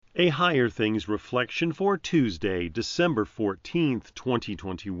A Higher Things Reflection for Tuesday, December 14th,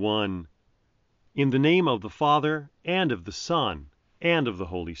 2021. In the name of the Father, and of the Son, and of the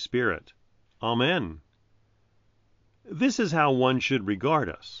Holy Spirit. Amen. This is how one should regard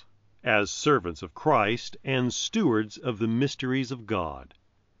us, as servants of Christ and stewards of the mysteries of God.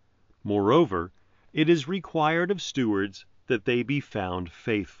 Moreover, it is required of stewards that they be found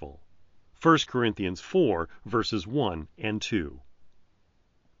faithful. 1 Corinthians 4, verses 1 and 2.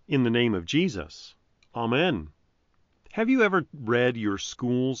 In the name of Jesus. Amen. Have you ever read your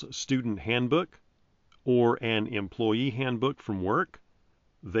school's student handbook or an employee handbook from work?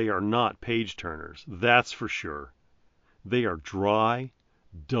 They are not page-turners, that's for sure. They are dry,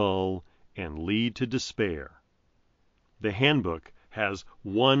 dull, and lead to despair. The handbook has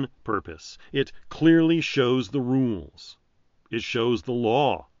one purpose. It clearly shows the rules. It shows the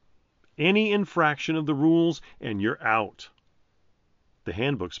law. Any infraction of the rules and you're out. The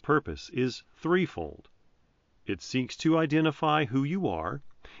handbook's purpose is threefold. It seeks to identify who you are,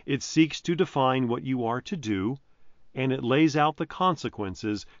 it seeks to define what you are to do, and it lays out the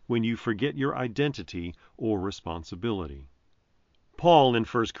consequences when you forget your identity or responsibility. Paul in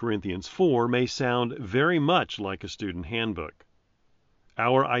 1 Corinthians 4 may sound very much like a student handbook.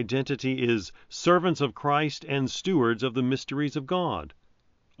 Our identity is servants of Christ and stewards of the mysteries of God.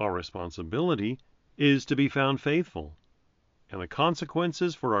 Our responsibility is to be found faithful. And the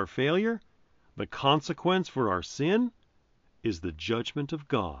consequences for our failure, the consequence for our sin, is the judgment of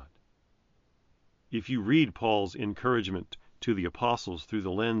God. If you read Paul's encouragement to the apostles through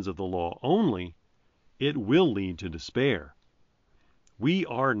the lens of the law only, it will lead to despair. We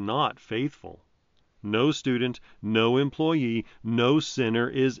are not faithful. No student, no employee, no sinner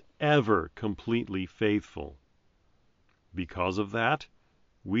is ever completely faithful. Because of that,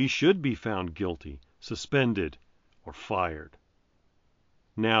 we should be found guilty, suspended, or fired.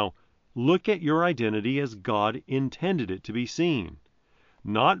 Now, look at your identity as God intended it to be seen,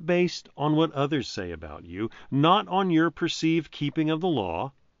 not based on what others say about you, not on your perceived keeping of the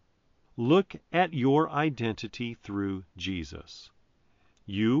law. Look at your identity through Jesus.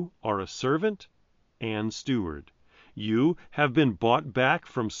 You are a servant and steward. You have been bought back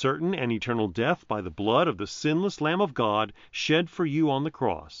from certain and eternal death by the blood of the sinless Lamb of God shed for you on the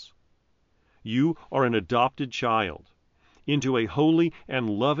cross. You are an adopted child into a holy and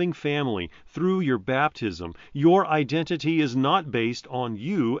loving family through your baptism. Your identity is not based on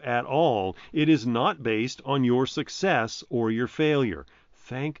you at all. It is not based on your success or your failure.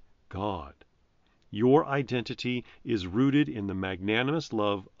 Thank God. Your identity is rooted in the magnanimous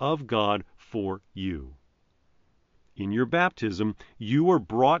love of God for you. In your baptism, you were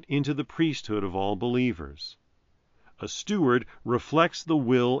brought into the priesthood of all believers. A steward reflects the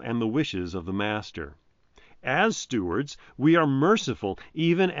will and the wishes of the master. As stewards, we are merciful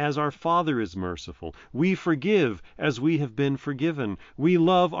even as our Father is merciful. We forgive as we have been forgiven. We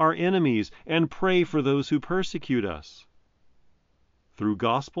love our enemies and pray for those who persecute us. Through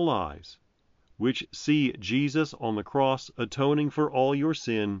gospel eyes, which see Jesus on the cross atoning for all your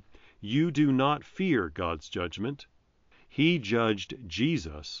sin, you do not fear God's judgment. He judged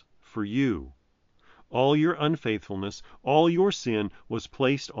Jesus for you. All your unfaithfulness, all your sin was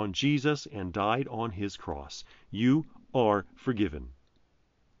placed on Jesus and died on his cross. You are forgiven.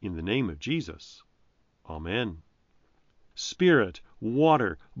 In the name of Jesus. Amen. Spirit,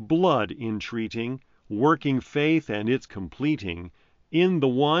 water, blood entreating, working faith and its completing, in the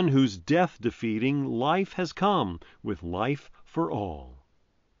one whose death defeating life has come with life for all.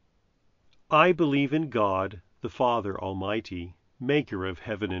 I believe in God, the Father Almighty, maker of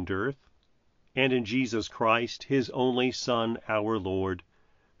heaven and earth, and in Jesus Christ, his only Son, our Lord,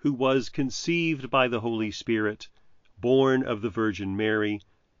 who was conceived by the Holy Spirit, born of the Virgin Mary,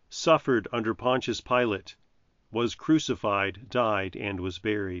 suffered under Pontius Pilate, was crucified, died, and was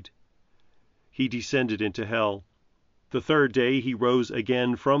buried. He descended into hell. The third day he rose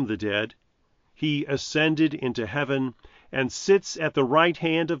again from the dead. He ascended into heaven and sits at the right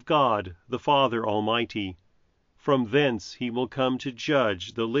hand of God, the Father Almighty. From thence he will come to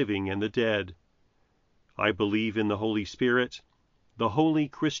judge the living and the dead. I believe in the Holy Spirit, the holy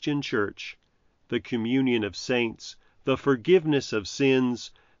Christian Church, the communion of saints, the forgiveness of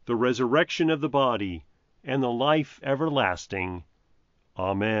sins, the resurrection of the body, and the life everlasting.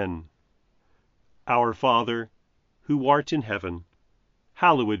 Amen. Our Father, who art in heaven,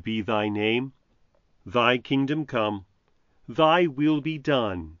 hallowed be thy name. Thy kingdom come, thy will be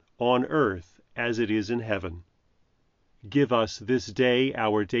done, on earth as it is in heaven. Give us this day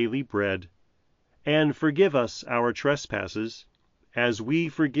our daily bread, and forgive us our trespasses, as we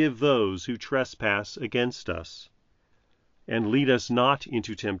forgive those who trespass against us. And lead us not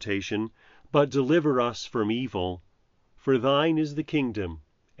into temptation, but deliver us from evil. For thine is the kingdom,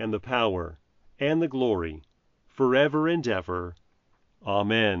 and the power, and the glory, forever and ever.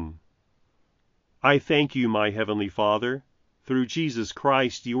 Amen. I thank you, my heavenly Father, through Jesus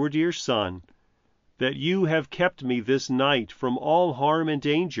Christ, your dear Son, that you have kept me this night from all harm and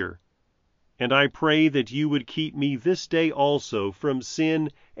danger. And I pray that you would keep me this day also from sin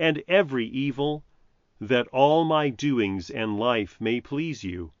and every evil, that all my doings and life may please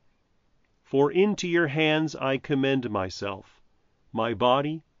you. For into your hands I commend myself, my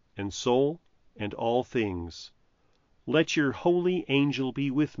body and soul and all things. Let your holy angel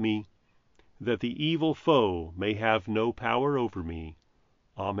be with me, that the evil foe may have no power over me.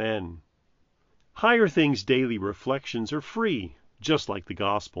 Amen. Higher Things Daily Reflections are free, just like the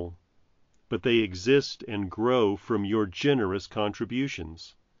Gospel, but they exist and grow from your generous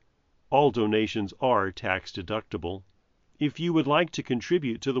contributions. All donations are tax-deductible. If you would like to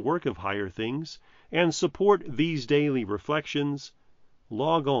contribute to the work of Higher Things and support these daily reflections,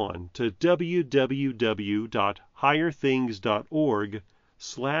 log on to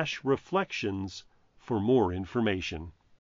www.higherthings.org/reflections for more information.